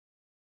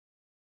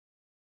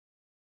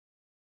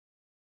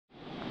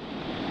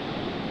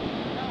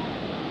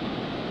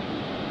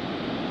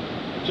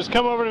Just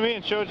come over to me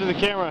and show it to the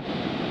camera.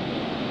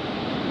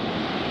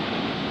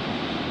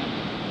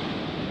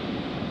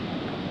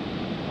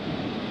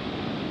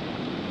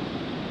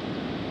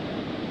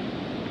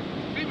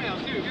 Female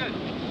too, good.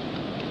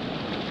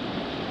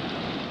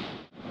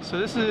 So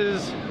this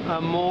is a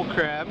mole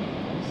crab.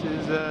 This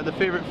is the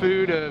favorite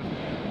food of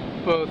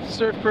both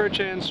surf perch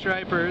and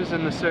stripers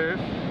in the surf.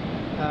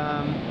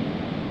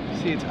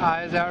 See its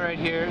eyes out right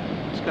here.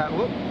 It's got,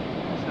 whoop,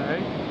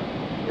 sorry.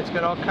 It's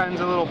got all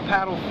kinds of little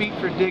paddle feet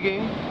for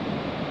digging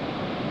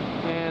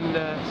and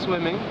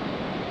swimming.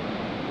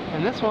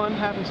 And this one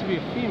happens to be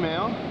a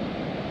female.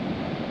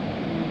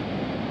 And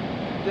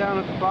down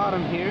at the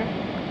bottom here,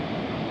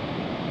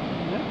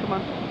 yeah, come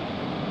on.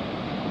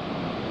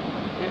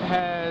 It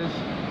has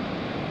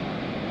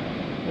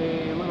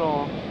a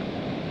little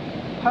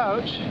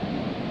pouch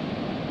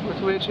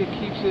with which it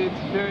keeps its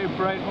very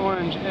bright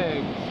orange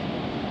eggs.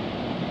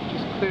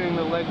 Just clearing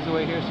the legs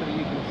away here so that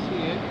you can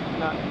see it,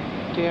 not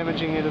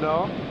damaging it at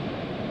all.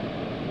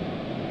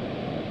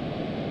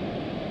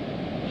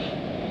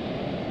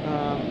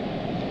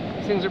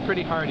 These things are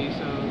pretty hardy,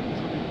 so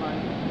this will be fine.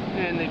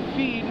 And they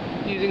feed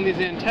using these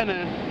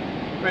antennae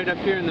right up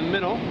here in the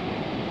middle.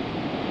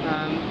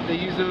 They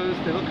use those,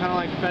 they look kind of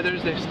like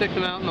feathers, they stick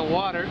them out in the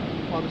water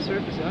while the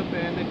surf is up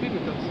and they feed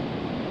with those.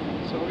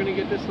 So we're going to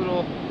get this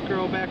little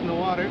girl back in the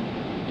water,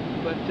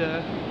 but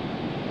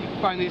you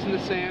can find these in the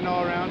sand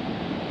all around.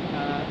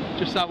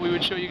 Just thought we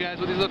would show you guys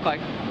what these look like.